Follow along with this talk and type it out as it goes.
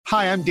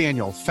Hi, I'm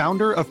Daniel,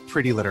 founder of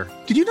Pretty Litter.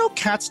 Did you know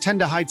cats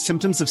tend to hide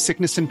symptoms of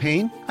sickness and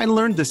pain? I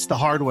learned this the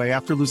hard way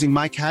after losing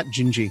my cat,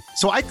 Gingy.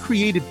 So I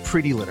created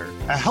Pretty Litter,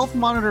 a health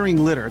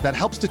monitoring litter that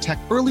helps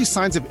detect early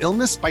signs of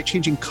illness by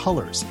changing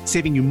colors,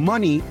 saving you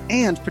money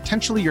and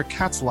potentially your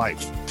cat's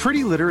life.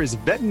 Pretty Litter is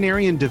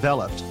veterinarian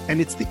developed, and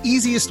it's the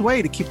easiest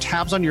way to keep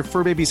tabs on your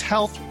fur baby's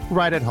health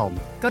right at home.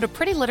 Go to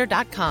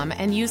prettylitter.com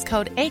and use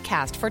code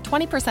ACAST for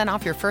 20%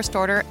 off your first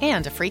order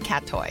and a free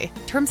cat toy.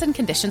 Terms and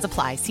conditions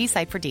apply. See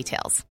site for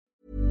details.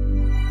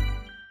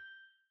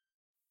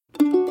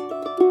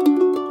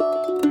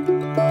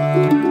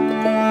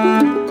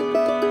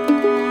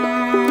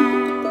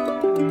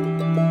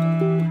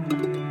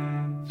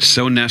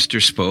 So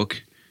Nestor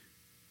spoke,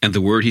 and the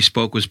word he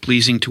spoke was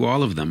pleasing to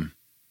all of them.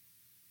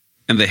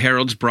 And the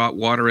heralds brought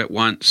water at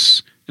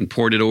once, and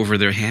poured it over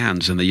their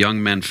hands, and the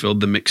young men filled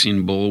the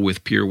mixing bowl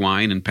with pure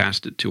wine and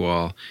passed it to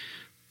all,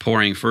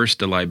 pouring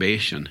first a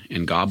libation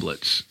in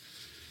goblets.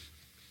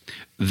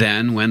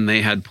 Then, when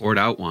they had poured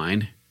out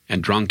wine,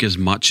 and drunk as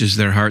much as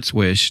their hearts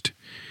wished,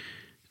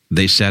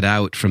 they set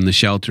out from the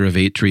shelter of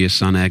Atreus'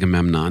 son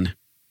Agamemnon,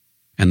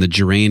 and the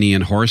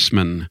Gerenian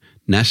horseman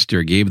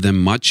Nestor gave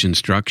them much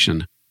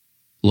instruction,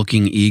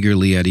 looking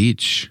eagerly at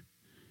each,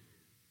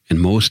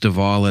 and most of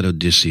all at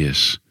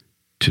Odysseus,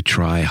 to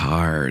try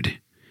hard,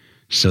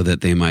 so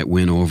that they might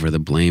win over the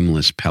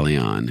blameless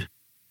Pelion,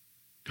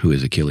 who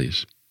is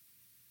Achilles.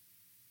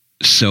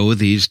 So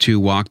these two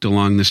walked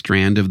along the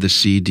strand of the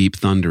sea, deep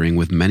thundering,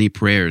 with many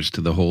prayers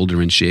to the holder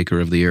and shaker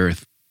of the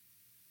earth,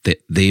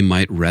 that they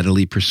might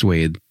readily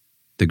persuade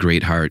the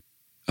great heart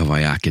of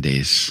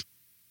Iacides.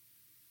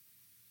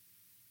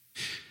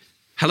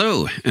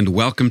 Hello, and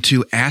welcome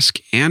to Ask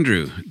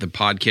Andrew, a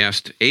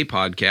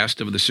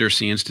podcast of the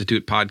Circe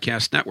Institute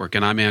Podcast Network,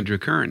 and I'm Andrew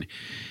Kern.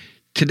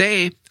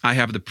 Today, I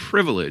have the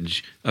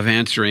privilege of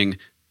answering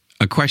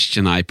a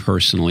question I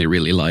personally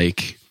really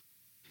like.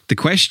 The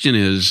question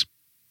is,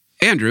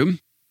 Andrew,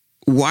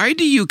 why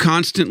do you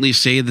constantly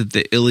say that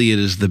the Iliad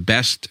is the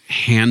best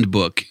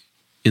handbook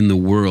in the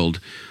world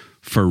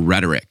for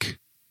rhetoric?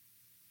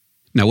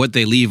 Now, what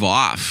they leave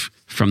off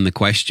from the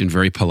question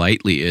very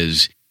politely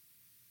is,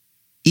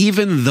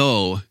 even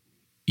though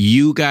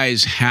you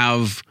guys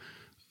have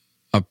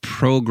a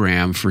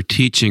program for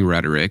teaching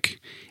rhetoric,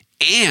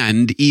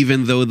 and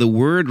even though the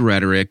word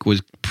rhetoric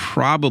was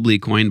probably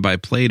coined by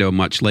Plato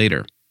much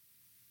later,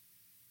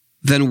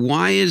 then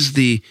why is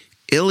the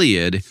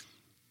Iliad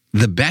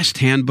the best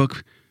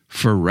handbook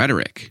for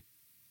rhetoric?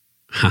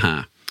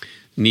 Haha,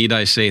 need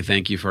I say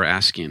thank you for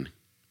asking?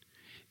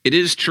 It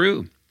is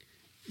true.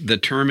 The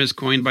term is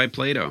coined by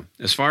Plato,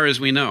 as far as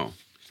we know.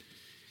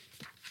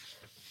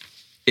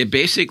 It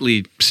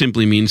basically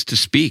simply means to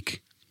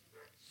speak.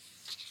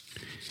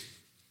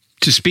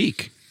 To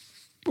speak.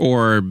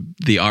 Or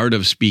the art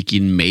of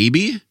speaking,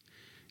 maybe.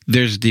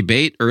 There's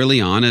debate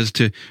early on as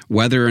to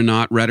whether or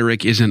not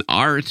rhetoric is an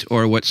art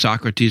or what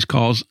Socrates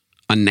calls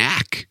a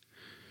knack.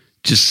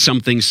 Just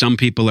something some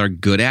people are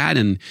good at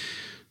and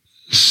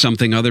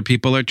something other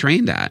people are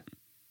trained at.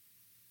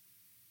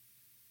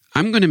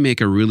 I'm going to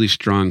make a really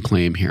strong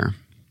claim here.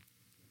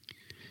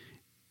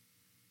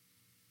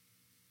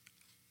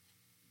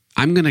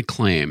 I'm going to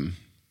claim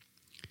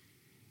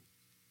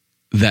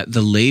that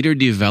the later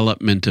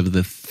development of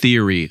the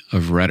theory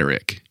of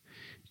rhetoric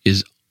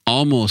is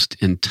almost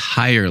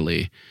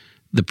entirely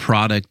the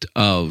product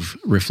of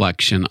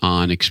reflection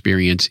on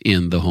experience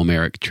in the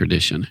Homeric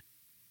tradition.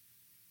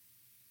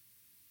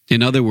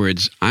 In other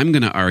words, I'm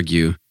going to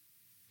argue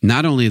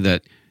not only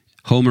that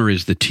Homer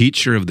is the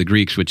teacher of the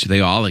Greeks, which they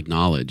all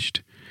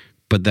acknowledged,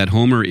 but that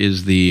Homer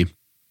is the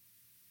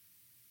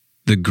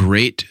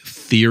great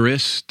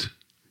theorist.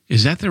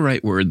 Is that the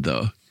right word,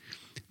 though?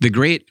 The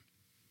great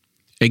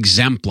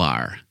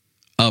exemplar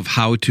of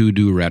how to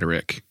do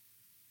rhetoric.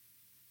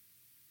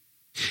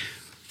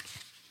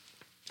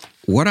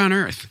 What on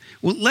earth?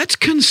 Well, let's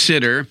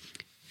consider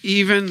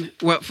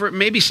for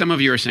maybe some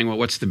of you are saying, well,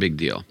 what's the big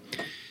deal?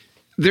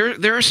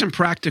 There are some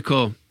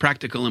practical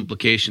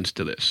implications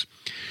to this.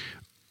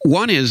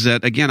 One is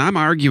that, again, I'm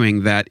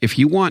arguing that if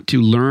you want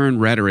to learn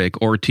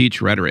rhetoric or teach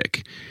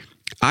rhetoric,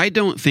 I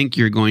don't think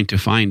you're going to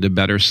find a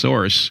better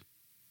source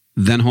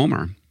than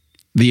Homer,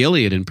 the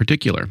Iliad in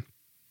particular.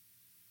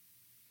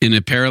 In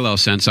a parallel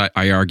sense,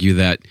 I argue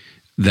that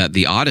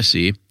the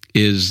Odyssey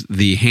is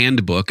the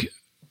handbook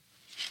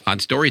on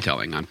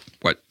storytelling, on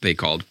what they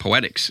called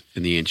poetics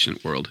in the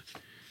ancient world.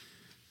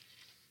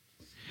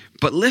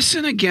 But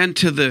listen again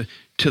to the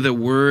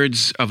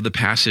words of the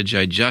passage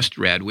I just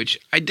read, which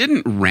I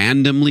didn't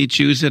randomly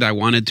choose it. I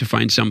wanted to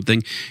find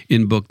something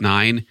in Book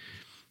 9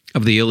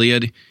 of the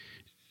Iliad,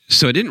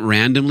 so I didn't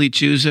randomly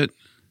choose it.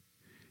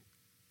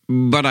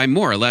 But I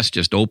more or less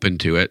just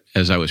opened to it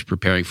as I was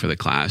preparing for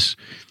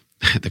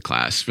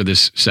for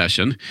this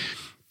session.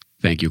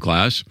 Thank you,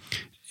 class.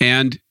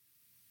 And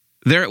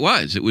there it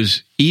was. It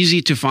was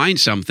easy to find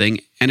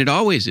something, and it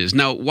always is.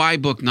 Now, why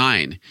Book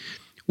 9?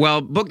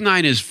 Well, Book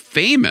 9 is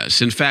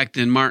famous. In fact,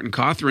 in Martin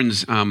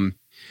Cothran's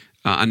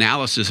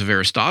analysis of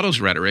Aristotle's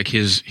rhetoric,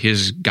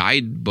 his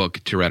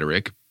guidebook to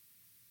rhetoric,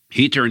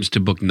 He turns to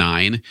Book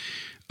 9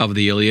 of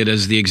the Iliad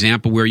as the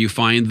example where you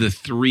find the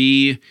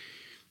three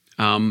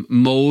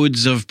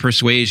modes of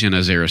persuasion,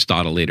 as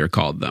Aristotle later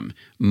called them,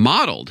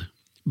 modeled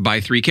by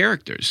three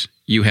characters.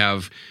 You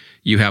have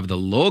the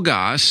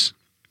logos,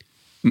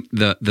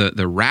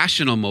 the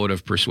rational mode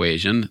of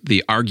persuasion,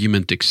 the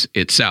argument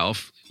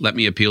itself. Let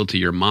me appeal to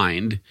your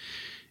mind,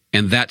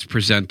 and that's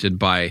presented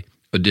by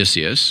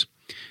Odysseus.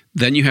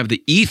 Then you have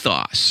the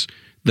ethos,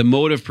 the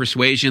mode of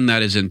persuasion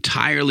that is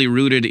entirely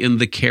rooted in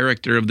the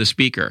character of the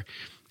speaker,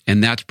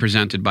 and that's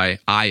presented by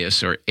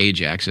Aias, or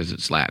Ajax as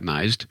it's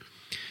Latinized.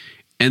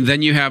 And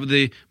then you have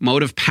the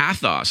mode of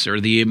pathos,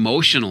 or the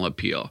emotional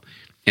appeal,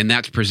 and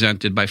that's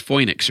presented by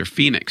Phoenix, or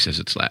Phoenix as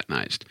it's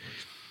Latinized.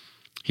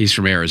 He's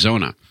from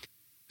Arizona.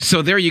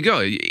 So there you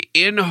go.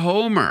 In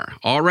Homer,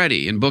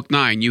 already in Book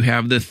 9, you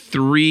have the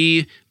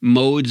three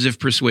modes of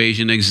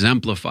persuasion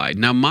exemplified.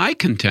 Now, my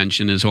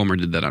contention is Homer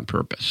did that on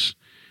purpose.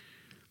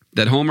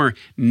 That Homer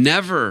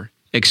never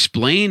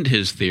explained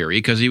his theory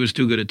because he was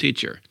too good a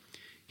teacher.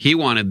 He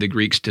wanted the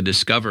Greeks to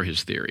discover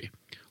his theory.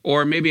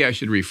 Or maybe I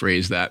should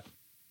rephrase that.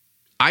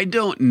 I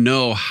don't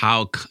know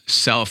how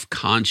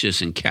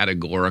self-conscious and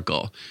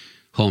categorical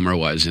Homer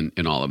was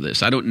in all of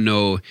this. I don't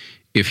know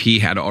if he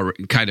had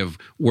already kind of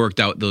worked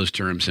out those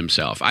terms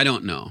himself. I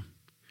don't know.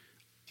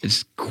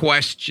 It's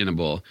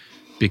questionable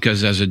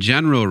because as a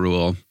general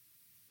rule,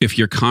 if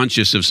you're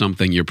conscious of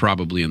something, you're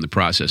probably in the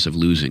process of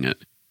losing it.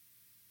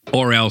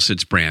 Or else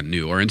it's brand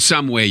new, or in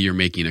some way you're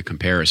making a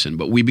comparison.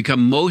 But we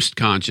become most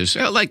conscious,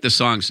 like the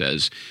song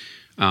says,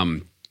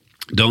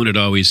 don't it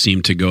always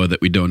seem to go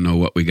that we don't know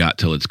what we got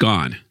till it's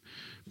gone?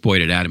 Boy,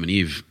 did Adam and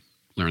Eve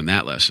learn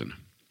that lesson.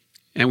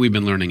 And we've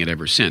been learning it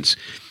ever since.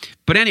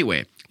 But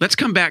anyway, let's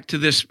come back to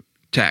this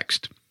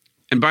text.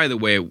 And by the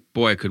way,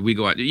 boy, could we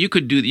go out. You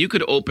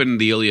could open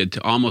the Iliad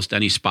to almost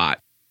any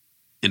spot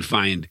and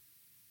find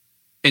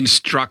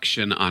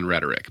instruction on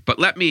rhetoric. But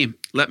let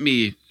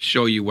me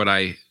show you what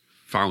I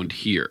found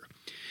here.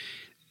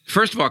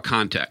 First of all,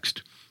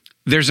 context.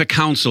 There's a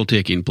council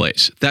taking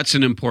place. That's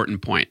an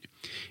important point.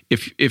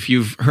 If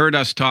you've heard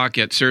us talk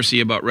at Circe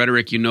about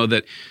rhetoric, you know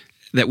that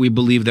we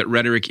believe that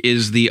rhetoric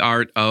is the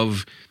art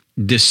of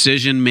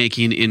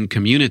decision-making in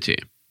community.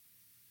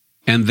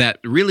 And that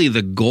really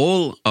the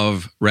goal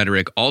of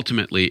rhetoric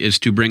ultimately is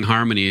to bring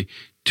harmony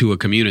to a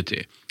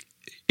community.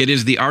 It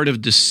is the art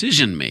of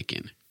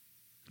decision-making.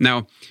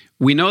 Now,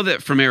 we know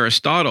that from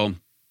Aristotle,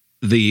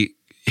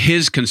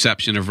 his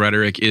conception of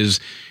rhetoric is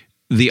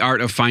the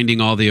art of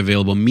finding all the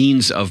available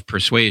means of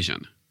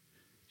persuasion.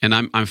 And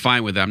I'm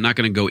fine with that. I'm not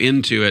going to go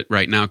into it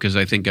right now because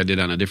I think I did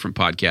on a different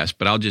podcast,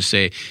 but I'll just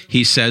say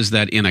he says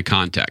that in a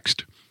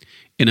context,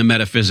 in a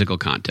metaphysical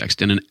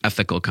context, in an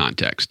ethical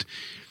context,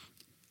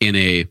 in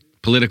a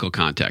political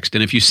context.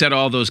 And if you set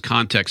all those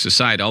contexts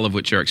aside, all of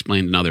which are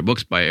explained in other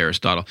books by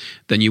Aristotle,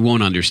 then you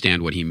won't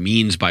understand what he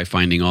means by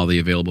finding all the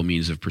available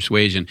means of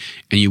persuasion,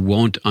 and you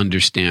won't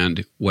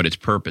understand what its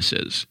purpose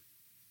is.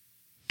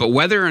 But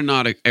whether or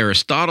not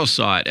Aristotle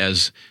saw it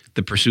as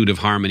the pursuit of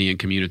harmony and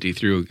community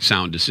through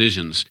sound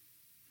decisions,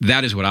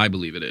 that is what I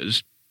believe it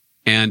is.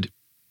 And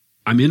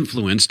I'm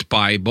influenced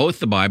by both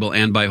the Bible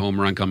and by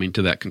Homer on coming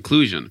to that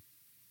conclusion.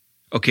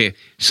 Okay,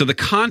 so the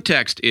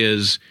context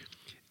is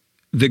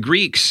the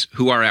Greeks,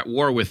 who are at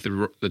war with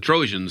the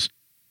Trojans,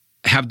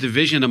 have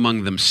division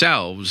among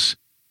themselves,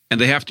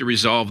 and they have to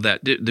resolve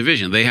that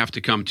division. They have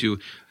to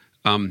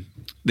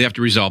they have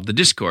to resolve the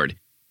discord.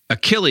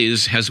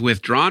 Achilles has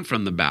withdrawn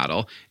from the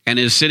battle and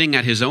is sitting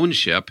at his own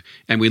ship,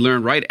 and we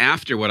learn right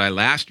after what I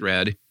last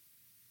read,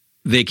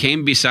 they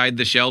came beside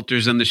the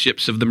shelters and the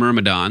ships of the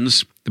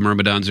Myrmidons. The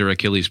Myrmidons are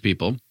Achilles'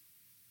 people.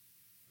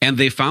 And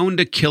they found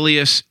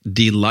Achilles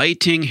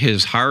delighting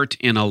his heart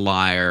in a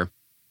lyre,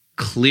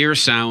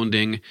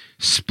 clear-sounding,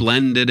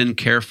 splendid and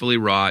carefully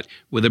wrought,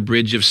 with a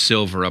bridge of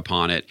silver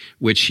upon it,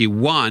 which he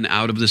won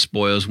out of the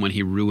spoils when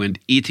he ruined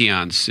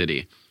Eetion's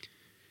city.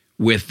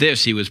 With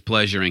this he was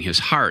pleasuring his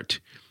heart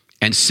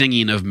and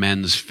singing of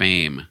men's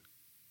fame.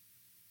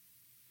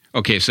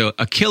 Okay, so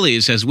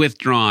Achilles has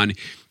withdrawn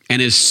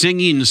and is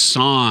singing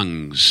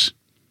songs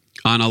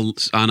on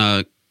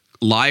a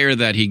lyre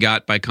that he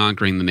got by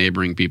conquering the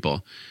neighboring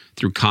people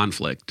through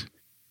conflict.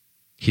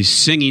 He's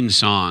singing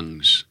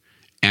songs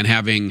and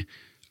having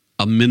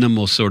a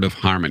minimal sort of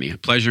harmony.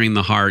 Pleasuring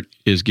the heart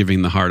is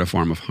giving the heart a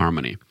form of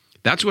harmony.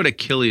 That's what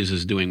Achilles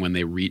is doing when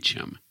they reach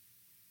him.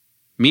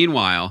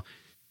 Meanwhile,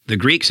 the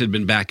Greeks had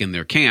been back in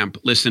their camp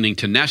listening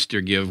to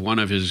Nestor give one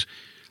of his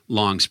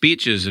long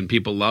speeches, and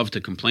people love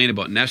to complain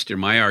about Nestor.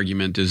 My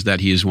argument is that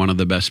he is one of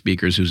the best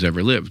speakers who's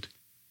ever lived.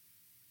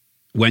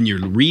 When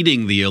you're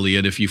reading the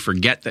Iliad, if you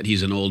forget that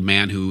he's an old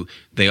man who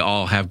they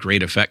all have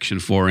great affection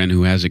for and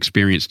who has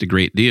experienced a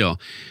great deal,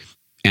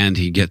 and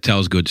he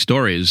tells good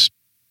stories,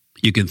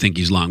 you can think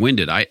he's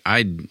long-winded.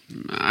 I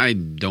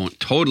don't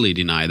totally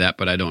deny that,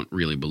 but I don't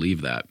really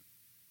believe that.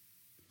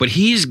 But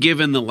he's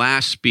given the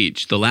last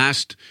speech, the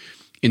last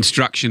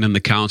instruction in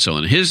the council,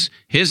 and his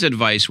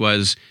advice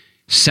was,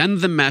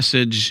 send the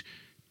message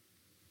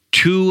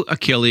to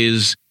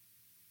Achilles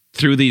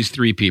through these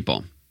three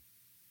people.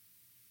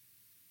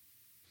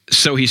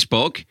 So he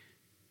spoke,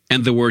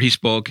 and the word he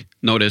spoke,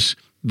 notice,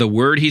 the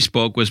word he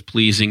spoke was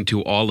pleasing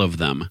to all of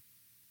them.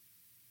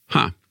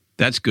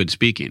 That's good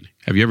speaking.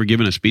 Have you ever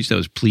given a speech that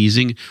was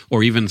pleasing,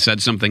 or even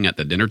said something at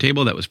the dinner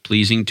table that was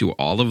pleasing to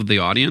all of the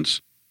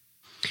audience?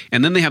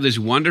 And then they have this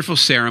wonderful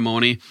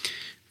ceremony,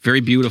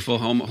 very beautiful.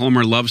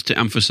 Homer loves to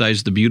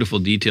emphasize the beautiful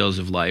details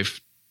of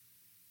life.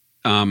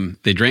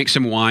 They drank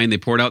some wine, they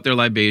poured out their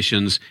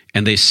libations,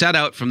 and they set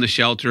out from the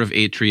shelter of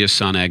Atreus'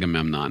 son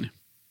Agamemnon.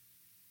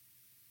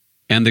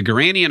 And the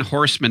Gerenian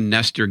horseman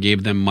Nestor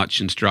gave them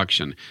much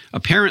instruction,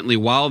 apparently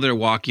while they're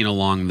walking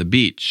along the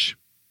beach.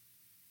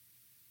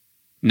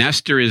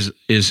 Nestor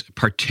is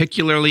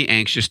particularly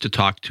anxious to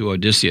talk to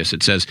Odysseus.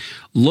 It says,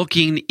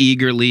 looking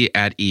eagerly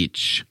at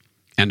each,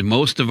 and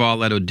most of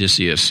all at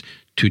Odysseus,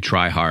 to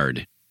try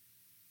hard.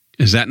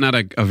 Is that not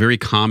a very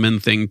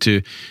common thing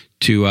to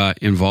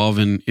involve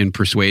in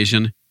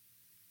persuasion?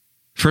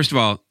 First of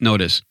all,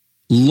 notice,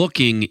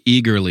 looking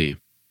eagerly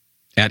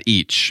at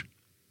each.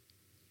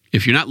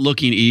 If you're not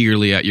looking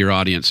eagerly at your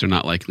audience, they're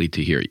not likely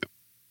to hear you.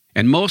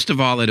 And most of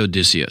all at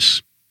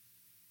Odysseus.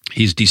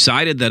 He's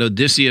decided that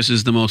Odysseus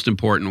is the most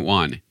important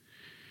one.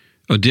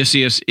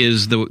 Odysseus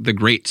is the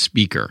great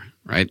speaker,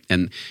 right?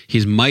 And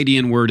he's mighty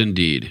in word and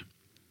deed.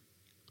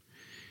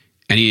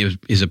 And he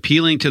is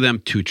appealing to them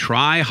to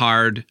try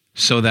hard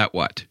so that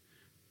what?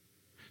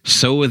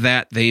 So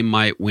that they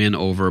might win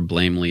over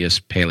blameless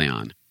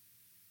Peleon.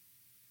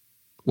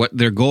 What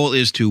their goal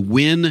is to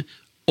win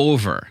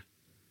over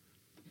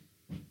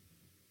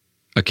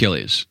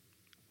Achilles.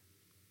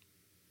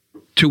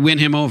 To win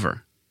him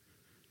over.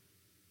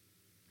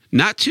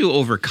 Not to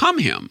overcome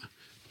him,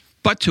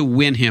 but to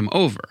win him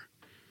over.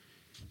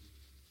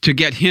 To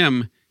get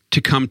him to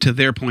come to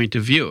their point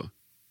of view.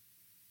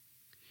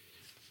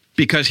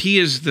 Because he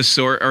is the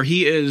source, or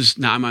he is,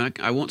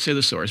 I won't say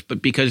the source,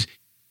 but because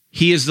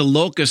he is the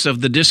locus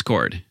of the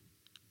discord.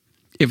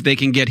 If they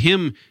can get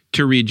him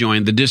to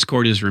rejoin, the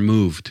discord is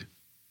removed.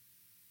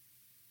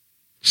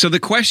 So the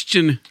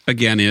question,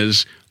 again,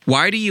 is,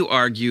 why do you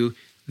argue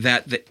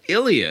that the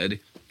Iliad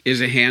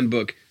is a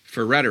handbook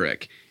for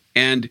rhetoric?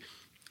 And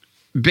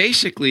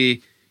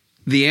basically,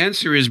 the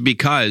answer is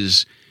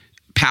because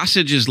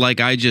passages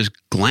like I just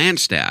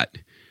glanced at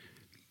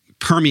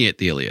permeate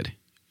the Iliad.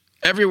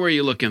 Everywhere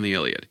you look in the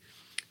Iliad,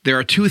 there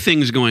are two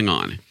things going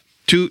on.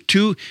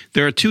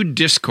 There are two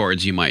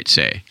discords, you might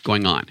say,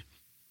 going on.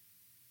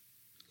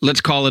 Let's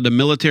call it a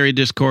military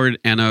discord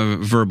and a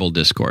verbal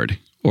discord,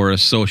 or a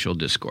social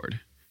discord.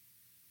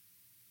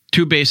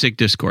 Two basic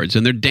discords,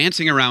 and they're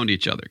dancing around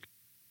each other.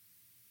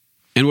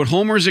 And what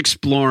Homer's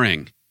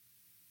exploring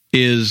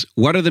is,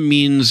 what are the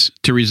means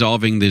to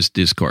resolving these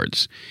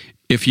discords?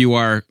 If you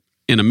are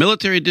in a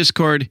military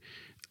discord,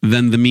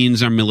 then the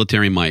means are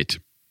military might.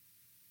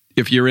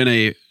 If you're in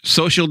a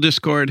social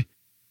discord,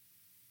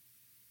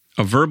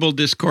 a verbal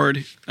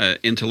discord,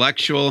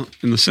 intellectual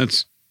in the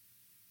sense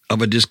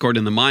of a discord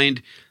in the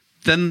mind,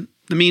 then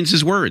the means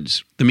is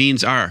words. The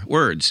means are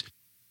words.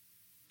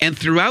 And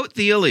throughout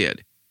the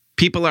Iliad,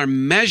 people are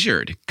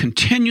measured,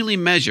 continually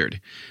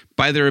measured,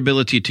 by their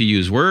ability to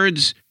use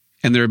words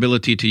and their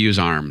ability to use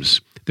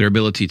arms, their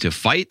ability to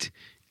fight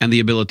and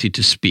the ability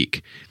to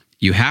speak.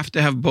 You have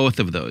to have both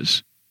of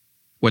those.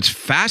 What's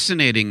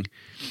fascinating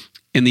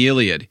in the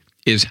Iliad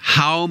is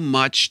how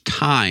much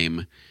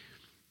time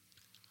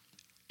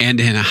and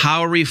in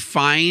how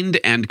refined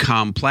and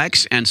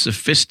complex and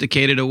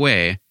sophisticated a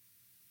way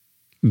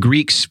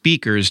Greek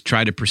speakers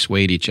try to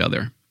persuade each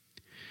other.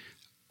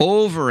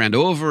 Over and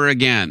over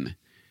again,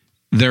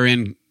 they're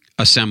in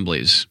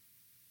assemblies.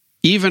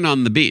 Even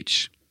on the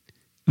beach,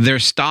 they're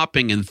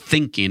stopping and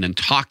thinking and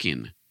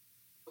talking.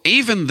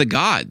 Even the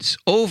gods,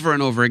 over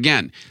and over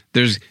again,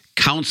 there's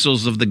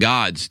councils of the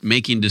gods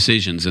making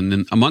decisions. And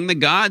then among the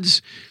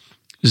gods,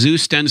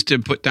 Zeus tends to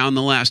put down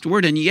the last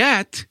word. And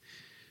yet,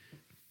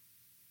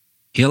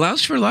 he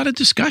allows for a lot of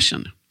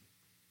discussion.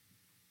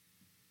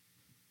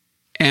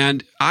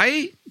 And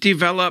I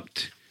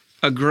developed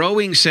a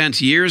growing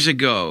sense years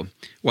ago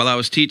while I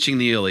was teaching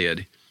the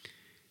Iliad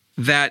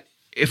that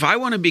if I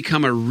want to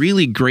become a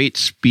really great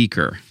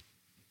speaker,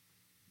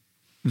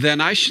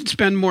 then I should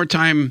spend more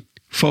time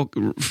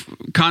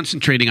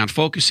concentrating on,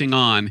 focusing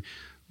on,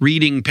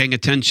 reading, paying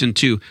attention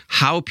to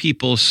how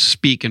people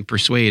speak and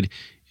persuade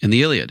in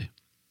the Iliad.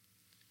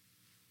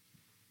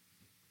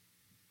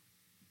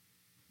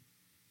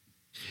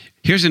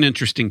 Here's an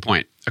interesting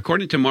point.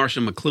 According to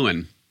Marshall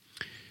McLuhan,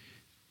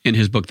 in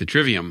his book, The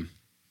Trivium,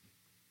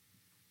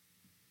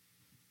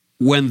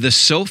 when the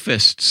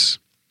sophists,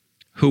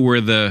 who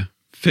were the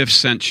 5th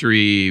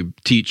century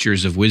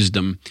teachers of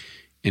wisdom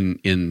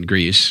in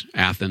Greece,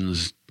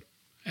 Athens,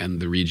 and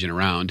the region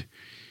around,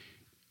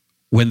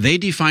 when they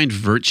defined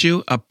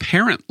virtue,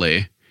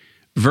 apparently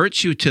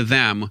virtue to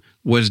them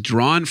was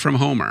drawn from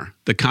Homer.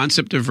 The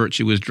concept of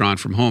virtue was drawn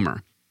from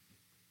Homer,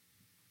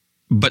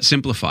 but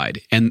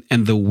simplified. And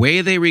the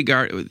way they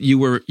regard you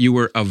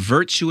were a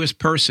virtuous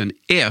person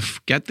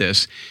if, get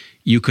this,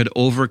 you could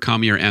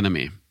overcome your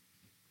enemy.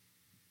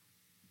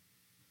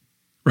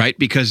 Right?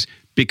 Because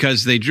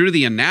they drew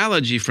the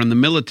analogy from the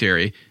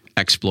military,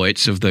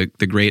 exploits of the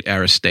great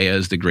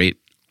Aristeas, the great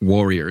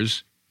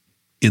warriors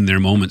in their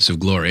moments of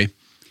glory,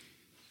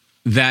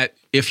 that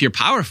if you're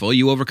powerful,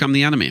 you overcome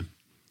the enemy.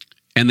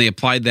 And they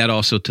applied that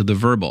also to the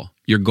verbal.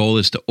 Your goal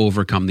is to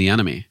overcome the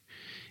enemy.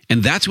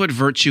 And that's what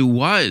virtue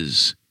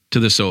was to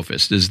the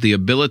sophist, is the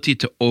ability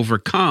to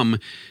overcome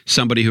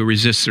somebody who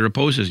resists or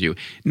opposes you.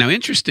 Now,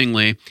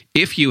 interestingly,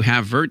 if you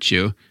have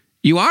virtue,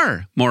 you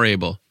are more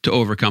able to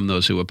overcome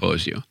those who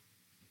oppose you.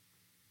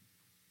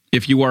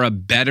 If you are a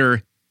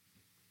better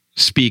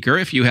speaker,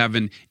 if you have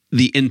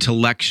the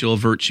intellectual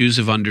virtues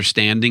of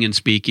understanding and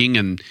speaking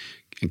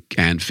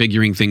and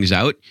figuring things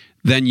out,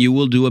 then you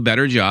will do a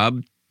better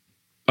job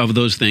of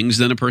those things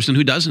than a person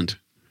who doesn't.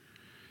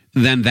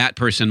 Then that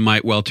person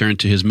might well turn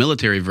to his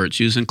military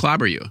virtues and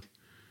clobber you.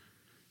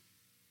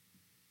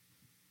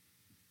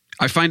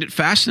 I find it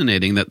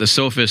fascinating that the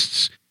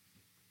sophists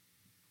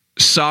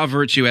saw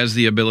virtue as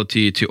the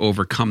ability to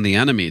overcome the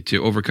enemy,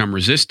 to overcome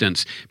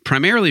resistance,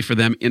 primarily for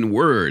them in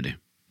word.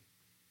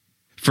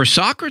 For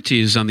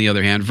Socrates, on the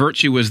other hand,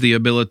 virtue was the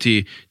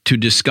ability to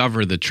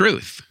discover the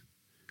truth,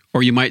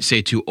 or you might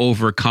say to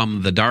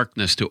overcome the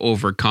darkness, to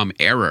overcome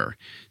error,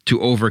 to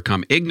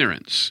overcome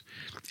ignorance.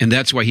 And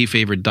that's why he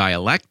favored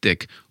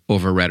dialectic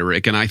over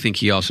rhetoric, and I think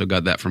he also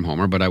got that from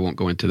Homer, but I won't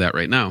go into that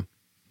right now.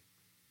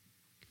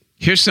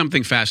 Here's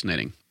something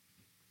fascinating.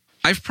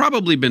 I've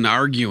probably been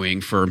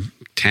arguing for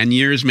 10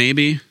 years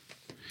maybe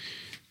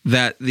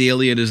that the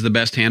Iliad is the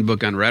best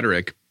handbook on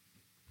rhetoric,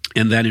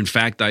 and that in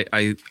fact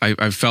I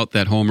felt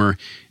that Homer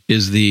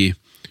is the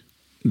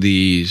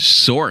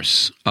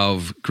source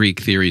of Greek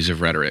theories of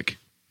rhetoric.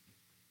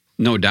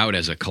 No doubt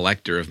as a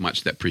collector of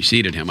much that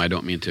preceded him. I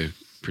don't mean to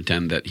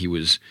pretend that he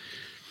was,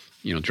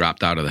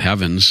 dropped out of the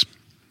heavens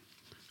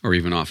or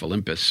even off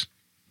Olympus.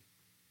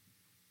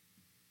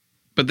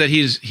 But that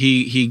he's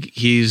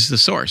the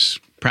source,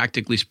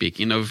 practically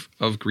speaking,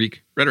 of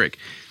Greek rhetoric.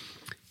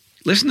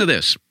 Listen to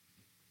this.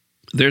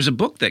 There's a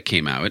book that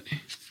came out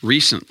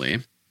recently,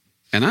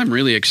 and I'm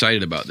really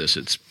excited about this.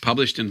 It's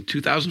published in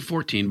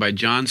 2014 by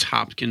Johns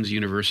Hopkins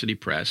University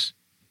Press,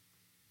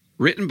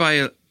 written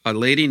by a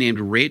lady named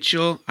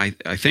Rachel, I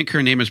think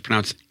her name is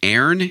pronounced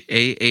Ahern,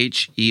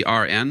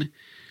 Ahern,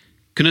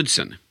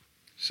 Knudsen.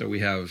 So we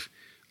have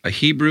a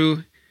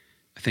Hebrew,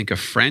 I think a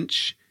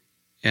French,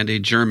 and a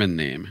German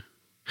name.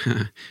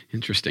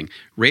 Interesting.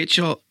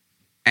 Rachel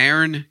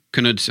Ahern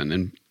Knudsen.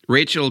 And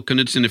Rachel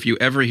Knudsen, if you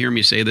ever hear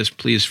me say this,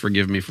 please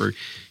forgive me for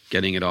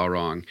getting it all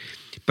wrong.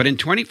 But in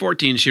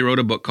 2014, she wrote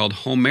a book called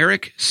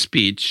Homeric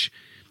Speech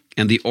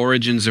and the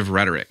Origins of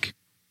Rhetoric.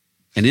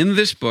 And in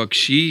this book,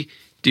 she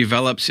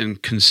develops in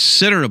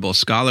considerable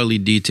scholarly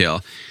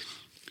detail,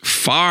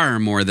 far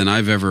more than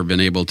I've ever been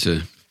able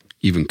to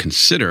even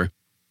consider,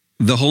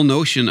 the whole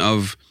notion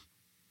of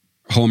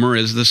Homer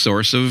as the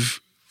source of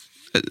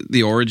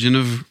the origin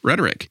of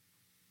rhetoric.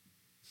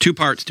 2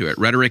 parts to it,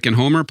 Rhetoric and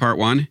Homer, part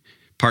 1.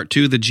 Part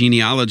 2, the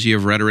genealogy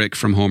of rhetoric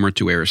from Homer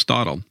to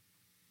Aristotle.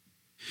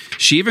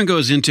 She even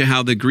goes into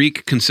how the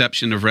Greek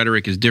conception of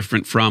rhetoric is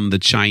different from the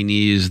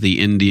Chinese, the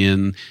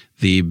Indian,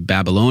 the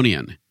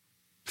Babylonian.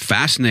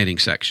 Fascinating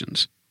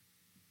sections.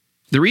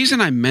 The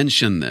reason I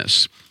mention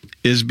this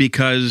is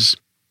because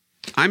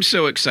I'm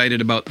so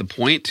excited about the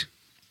point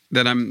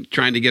that I'm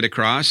trying to get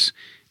across,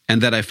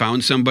 and that I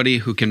found somebody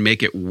who can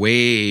make it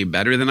way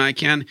better than I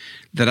can,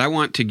 that I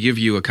want to give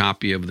you a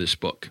copy of this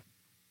book.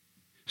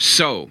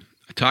 So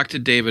I talked to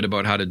David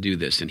about how to do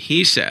this, and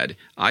he said,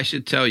 I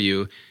should tell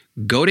you,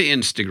 go to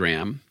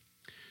Instagram,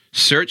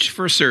 search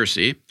for Circe,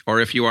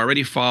 or if you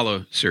already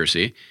follow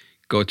Circe,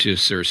 go to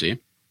Circe,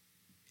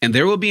 and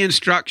there will be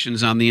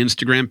instructions on the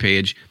Instagram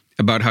page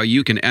about how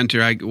you can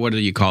enter, what do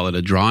you call it,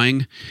 a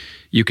drawing?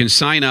 You can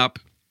sign up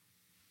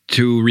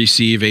to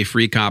receive a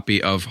free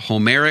copy of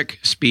Homeric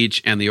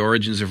Speech and the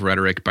Origins of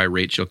Rhetoric by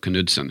Rachel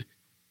Knudsen.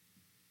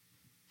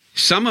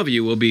 Some of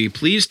you will be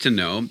pleased to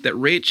know that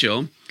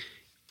Rachel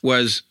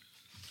was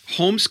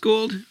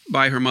homeschooled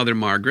by her mother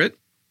Margaret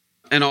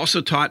and also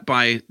taught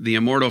by the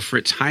immortal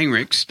Fritz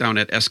Heinrichs down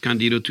at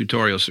Escondido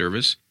Tutorial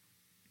Service,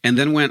 and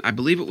then went, I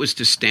believe it was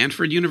to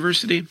Stanford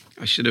University.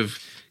 I should have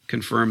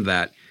confirmed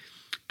that.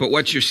 But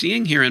what you're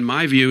seeing here, in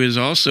my view, is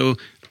also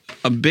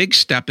a big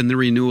step in the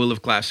renewal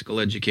of classical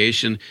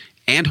education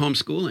and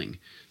homeschooling.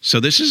 So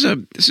this is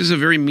a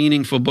very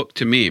meaningful book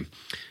to me.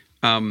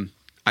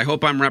 I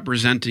hope I'm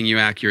representing you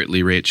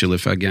accurately, Rachel,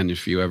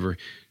 if you ever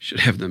should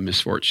have the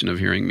misfortune of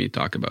hearing me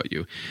talk about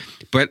you.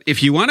 But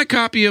if you want a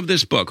copy of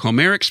this book,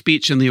 Homeric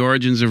Speech and the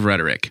Origins of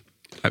Rhetoric,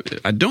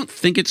 I don't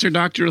think it's her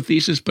doctoral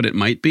thesis, but it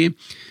might be.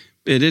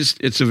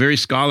 It's a very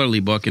scholarly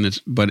book, and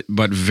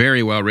but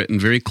very well written,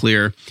 very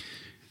clear,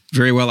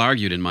 very well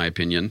argued, in my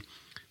opinion.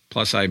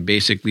 Plus, I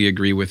basically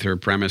agree with her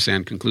premise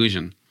and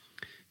conclusion.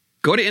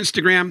 Go to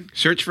Instagram,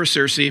 search for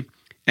Circe,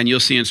 and you'll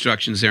see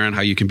instructions there on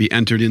how you can be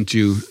entered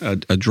into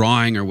a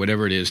drawing or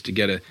whatever it is to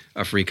get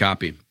a free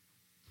copy.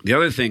 The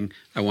other thing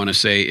I want to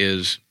say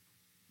is,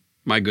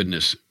 my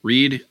goodness,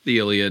 read the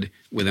Iliad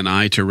with an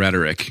eye to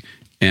rhetoric.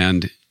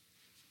 And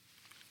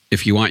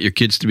if you want your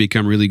kids to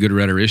become really good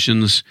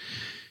rhetoricians,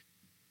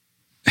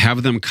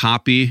 have them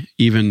copy,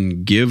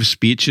 even give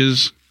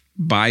speeches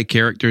by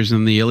characters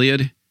in the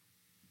Iliad,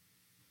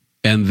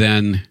 and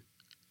then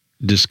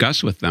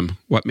discuss with them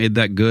what made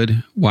that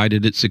good, why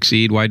did it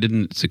succeed, why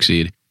didn't it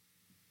succeed.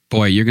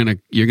 Boy, you're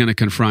gonna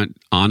confront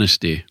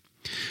honesty.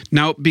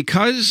 Now,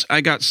 because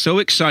I got so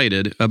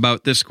excited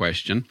about this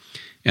question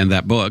and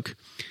that book,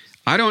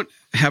 I don't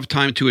have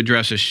time to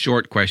address a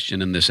short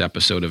question in this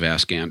episode of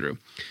Ask Andrew.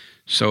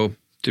 So,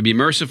 to be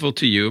merciful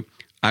to you,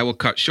 I will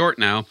cut short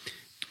now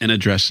and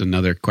address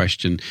another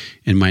question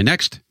in my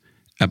next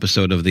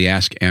episode of the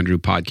Ask Andrew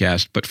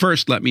podcast. But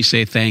first, let me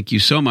say thank you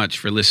so much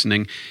for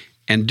listening,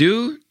 and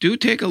do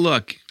take a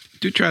look.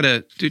 Do try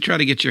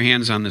to get your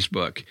hands on this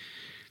book.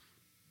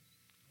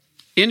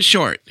 In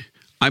short,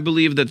 I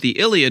believe that the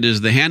Iliad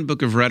is the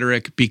handbook of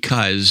rhetoric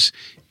because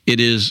it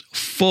is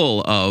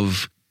full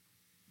of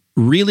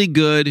really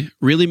good,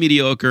 really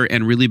mediocre,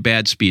 and really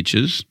bad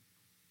speeches.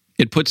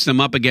 It puts them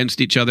up against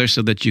each other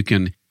so that you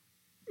can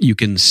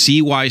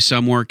see why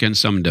some work and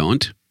some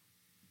don't.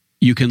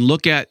 You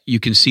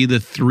can see the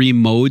three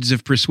modes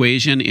of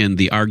persuasion in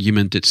the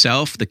argument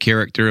itself, the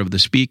character of the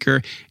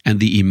speaker, and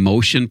the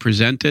emotion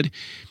presented.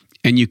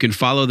 And you can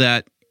follow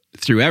that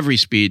through every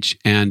speech,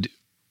 and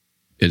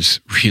it's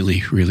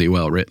really, really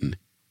well written.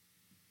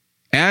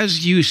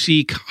 As you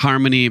seek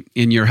harmony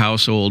in your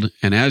household,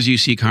 and as you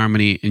seek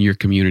harmony in your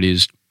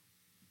communities,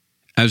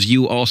 as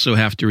you also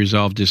have to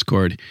resolve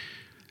discord,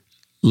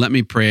 let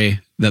me pray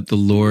that the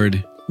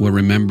Lord will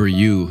remember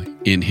you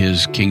in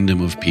his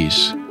kingdom of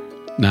peace,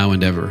 now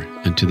and ever,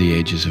 and to the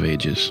ages of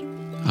ages.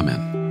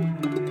 Amen.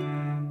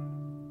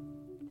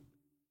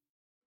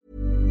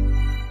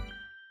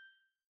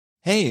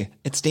 Hey,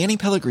 it's Danny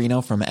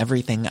Pellegrino from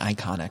Everything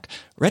Iconic.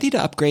 Ready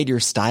to upgrade your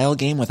style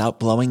game without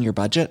blowing your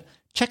budget?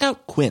 Check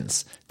out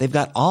Quince. They've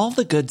got all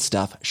the good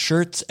stuff,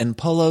 shirts and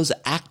polos,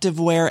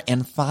 activewear,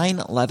 and fine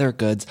leather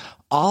goods,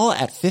 all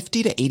at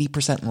 50 to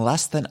 80%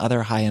 less than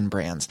other high-end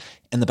brands.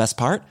 And the best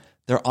part?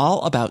 They're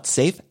all about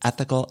safe,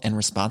 ethical, and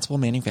responsible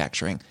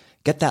manufacturing.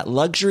 Get that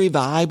luxury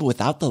vibe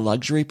without the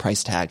luxury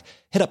price tag.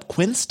 Hit up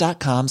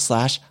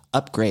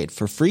quince.com/upgrade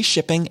for free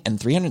shipping and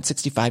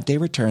 365-day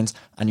returns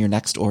on your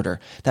next order.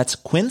 That's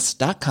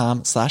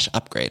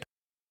quince.com/upgrade.